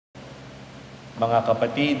Mga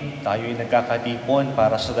kapatid, tayo'y nagkakatipon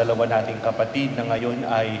para sa dalawa nating kapatid na ngayon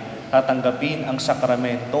ay tatanggapin ang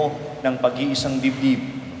sakramento ng pag-iisang dibdib.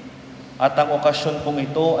 At ang okasyon pong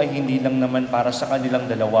ito ay hindi lang naman para sa kanilang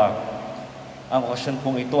dalawa. Ang okasyon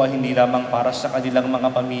pong ito ay hindi lamang para sa kanilang mga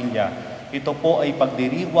pamilya. Ito po ay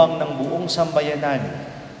pagdiriwang ng buong sambayanan.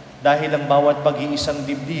 Dahil ang bawat pag-iisang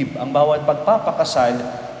dibdib, ang bawat pagpapakasal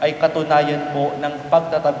ay katunayan po ng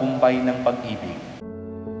pagtatagumpay ng pag-ibig.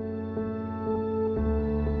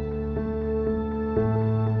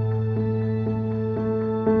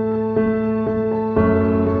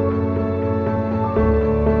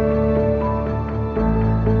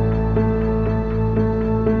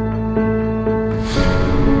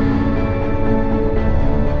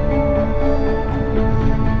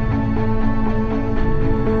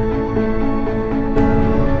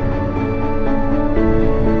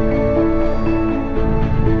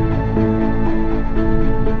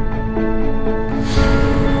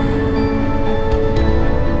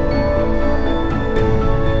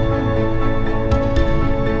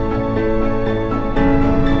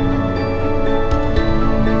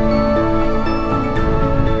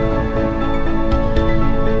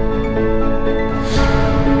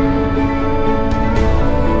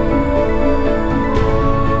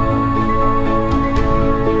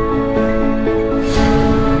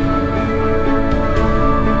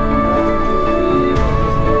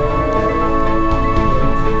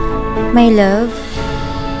 My love,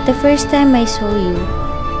 the first time I saw you,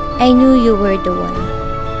 I knew you were the one.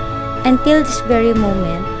 Until this very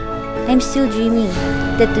moment, I'm still dreaming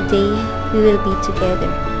that today we will be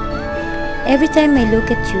together. Every time I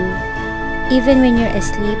look at you, even when you're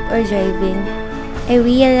asleep or driving, I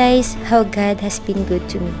realize how God has been good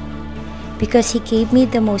to me, because He gave me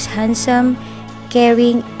the most handsome,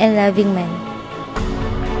 caring, and loving man.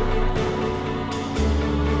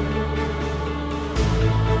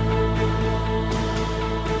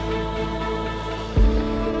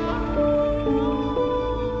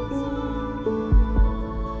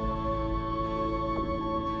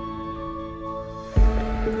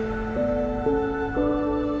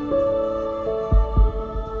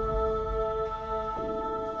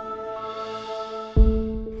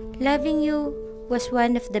 Loving you was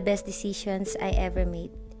one of the best decisions I ever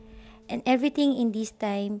made. And everything in this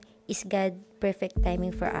time is God's perfect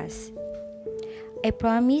timing for us. I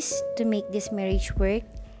promise to make this marriage work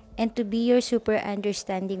and to be your super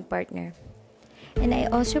understanding partner. And I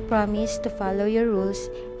also promise to follow your rules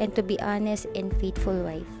and to be honest and faithful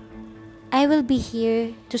wife. I will be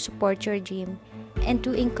here to support your dream and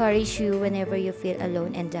to encourage you whenever you feel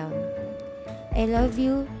alone and down. I love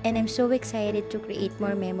you, and I'm so excited to create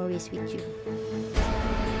more memories with you.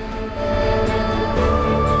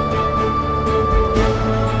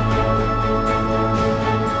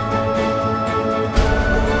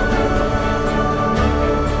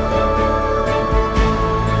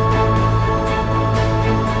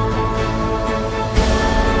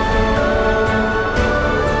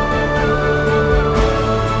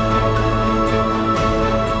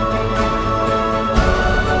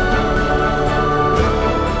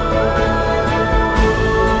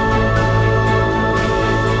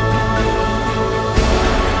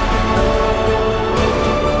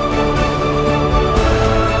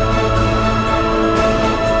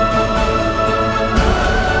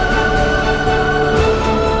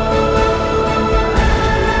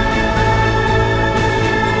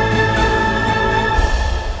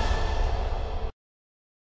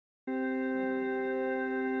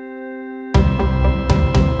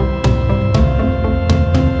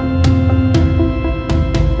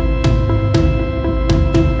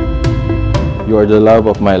 You are the love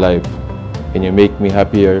of my life, and you make me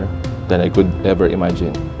happier than I could ever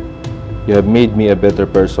imagine. You have made me a better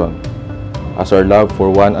person, as our love for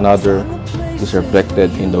one another is reflected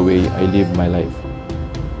in the way I live my life.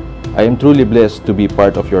 I am truly blessed to be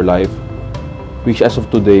part of your life, which as of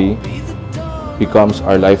today becomes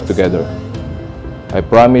our life together. I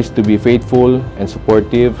promise to be faithful and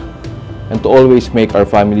supportive, and to always make our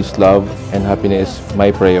family's love and happiness my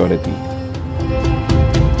priority.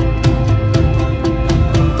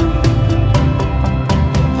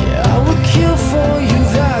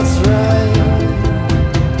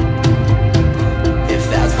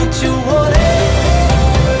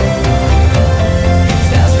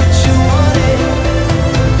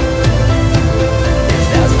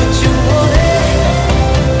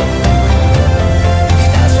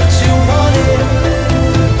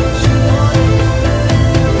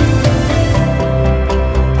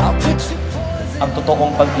 Ang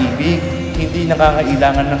totoong pag-ibig, hindi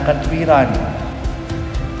nangangailangan ng katwiran.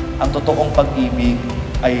 Ang totoong pag-ibig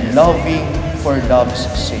ay loving, for love's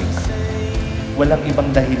sake. Walang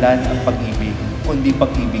ibang dahilan ang pag-ibig, kundi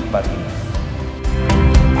pag-ibig pa rin.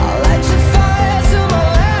 I'll light your fire till my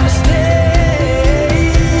last day.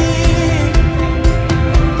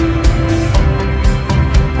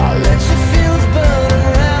 I'll let your fields burn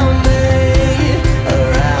around me,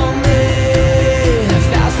 if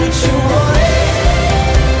that's what you wanted.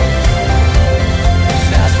 If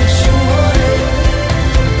that's what you wanted.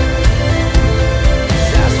 If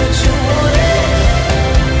that's what you wanted.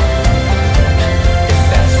 If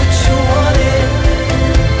that's what you wanted.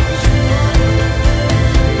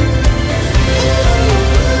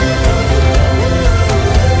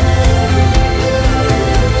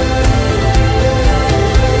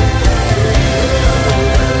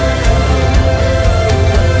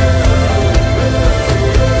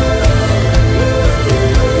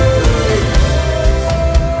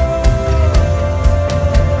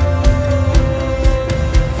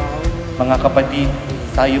 Mga kapatid,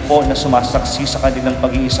 tayo po na sumasaksi sa kanilang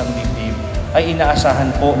pag-iisang dibdib ay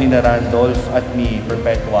inaasahan po ni Randolph at ni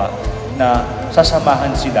Perpetua na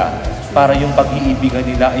sasamahan sila para yung pag-iibigan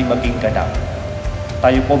nila ay maging ganap.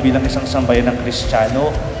 Tayo po bilang isang sambayan ng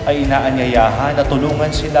Kristiyano ay inaanyayahan na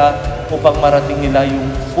tulungan sila upang marating nila yung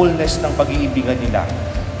fullness ng pag-iibigan nila.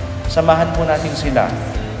 Samahan po natin sila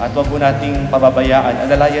at huwag po nating pababayaan,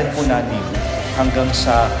 alalayan po natin hanggang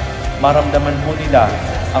sa maramdaman po nila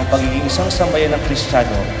ang pagiging isang sambayan ng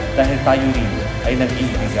Kristiyano dahil tayo rin ay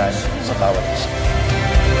nag-iibigan sa bawat isa.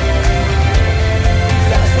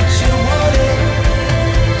 That's what you wanted.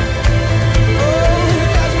 Oh,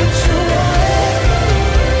 that's what you wanted.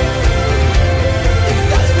 If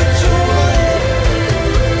that's what you wanted.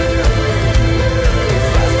 If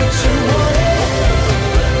that's what you wanted.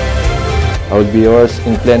 I will be yours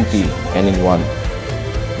in plenty and in want,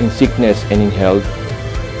 in sickness and in health,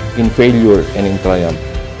 in failure and in triumph.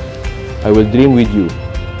 I will dream with you,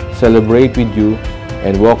 celebrate with you,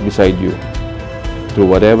 and walk beside you through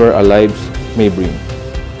whatever our lives may bring.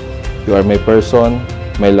 You are my person,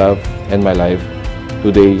 my love, and my life,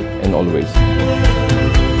 today and always.